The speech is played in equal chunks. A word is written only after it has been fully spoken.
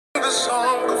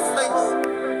song of faith,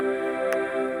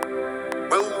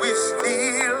 will we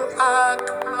still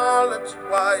acknowledge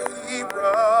why he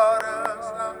brought us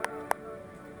out to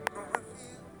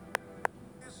reveal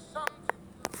his son?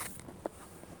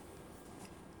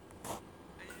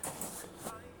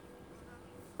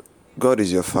 God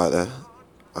is your father,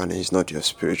 and he's not your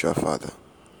spiritual father.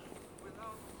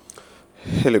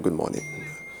 Hello, good morning.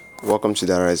 Welcome to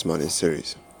the Arise Morning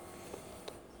series.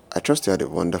 I trust you had a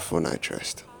wonderful night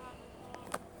rest.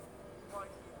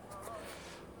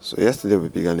 So yesterday we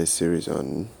began a series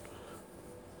on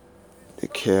the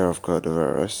care of God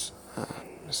over us,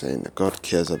 saying that God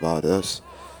cares about us,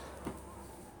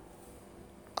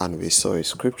 and we saw a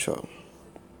scripture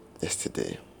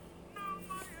yesterday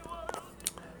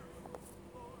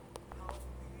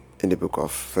in the book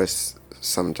of First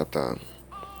Peter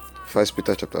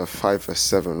chapter 5 verse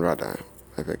 7 rather,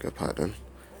 I beg your pardon.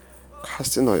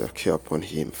 Casting all your care upon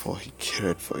him, for he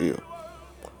cared for you.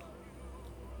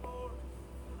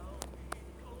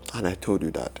 And I told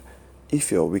you that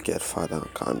if your wicked father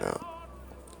can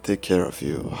take care of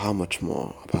you, how much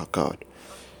more about God?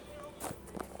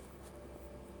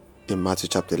 In Matthew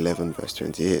chapter 11 verse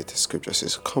 28, the scripture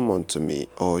says, "Come unto me,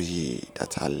 all ye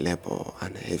that are labor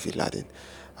and heavy laden,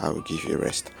 I will give you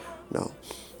rest." Now,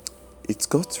 it's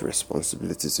God's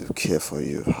responsibility to care for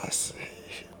you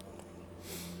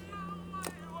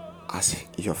as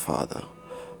your father,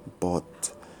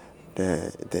 but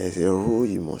there's a role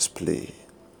you must play.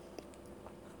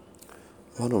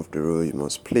 One of the roles you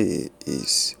must play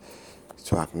is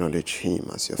to acknowledge him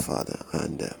as your father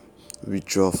and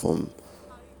withdraw from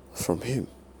him.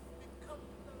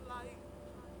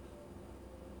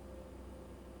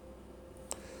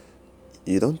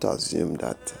 You don't assume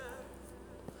that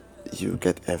you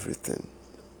get everything.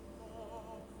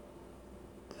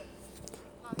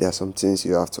 There are some things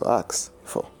you have to ask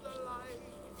for.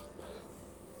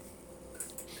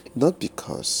 Not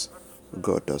because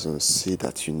God doesn't see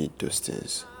that you need those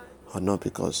things, or not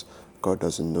because God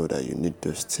doesn't know that you need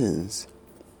those things,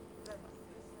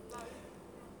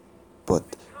 but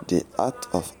the act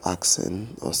of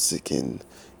asking or seeking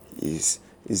is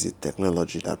a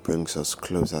technology that brings us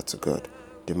closer to God.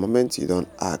 The moment you don't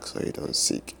ask or you don't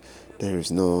seek, there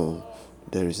is no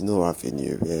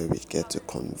avenue where we get to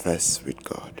converse with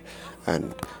God.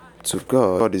 And to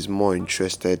God is more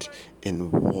interested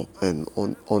in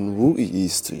on who he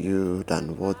is to you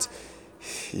than what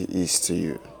he is to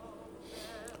you.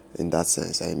 In that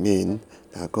sense, I mean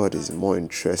that God is more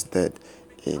interested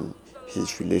in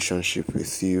his relationship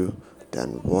with you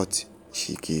than what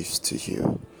he gives to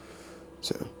you.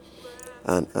 So,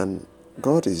 and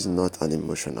God is not an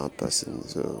emotional person,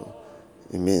 so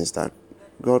it means that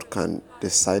God can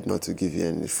decide not to give you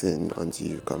anything until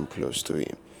you come close to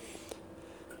him.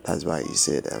 That's why he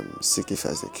said, seek ye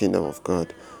first the kingdom of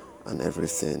God, and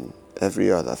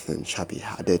every other thing shall be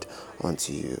added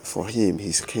unto you. For him,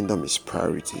 his kingdom is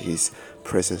priority, his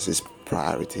presence is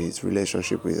priority, his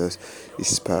relationship with us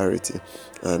is priority.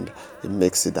 And it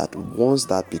makes it that once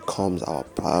that becomes our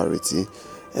priority,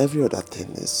 every other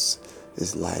thing is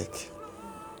like,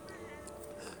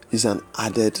 is an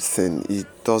added thing. It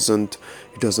doesn't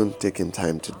take him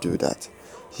time to do that.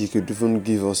 He could even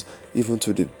give us even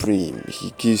to the brim.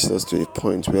 He gives us to a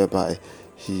point whereby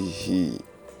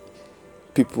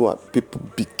people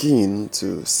begin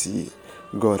to see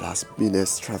God has been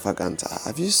extravagant.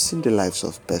 Have you seen the lives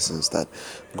of persons that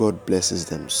God blesses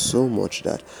them so much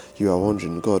that you are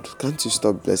wondering, God, can't you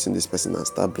stop blessing this person and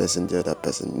start blessing the other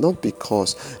person? Not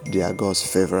because they are God's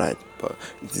favorite, but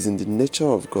it is in the nature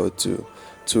of God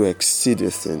to exceed a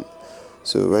thing.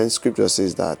 So when scripture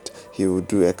says that he will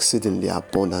do exceedingly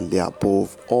abundantly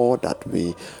above all that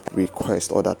we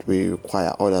request, all that we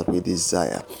require, all that we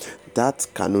desire, that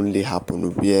can only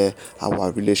happen where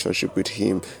our relationship with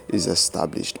him is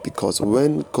established. Because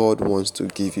when God wants to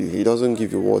give you, he doesn't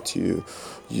give you what you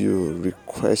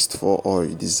request for or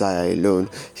you desire alone.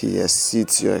 He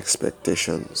exceeds your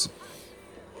expectations.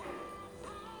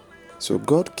 So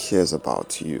God cares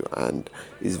about you, and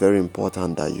it's very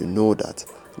important that you know that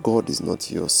God is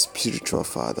not your spiritual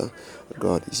father.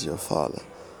 God is your father.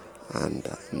 And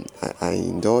I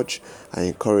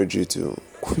encourage you to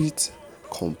quit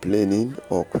complaining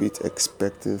or quit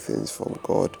expecting things from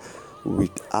God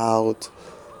without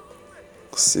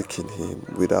seeking him,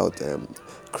 without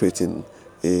creating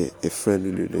a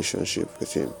friendly relationship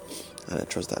with him. And I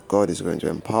trust that God is going to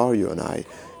empower you and I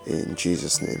in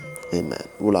Jesus' name. Amen.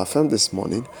 We'll affirm this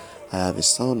morning, I have a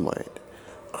sound mind.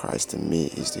 Christ in me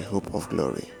is the hope of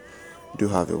glory. Do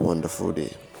have a wonderful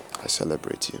day. I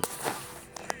celebrate you.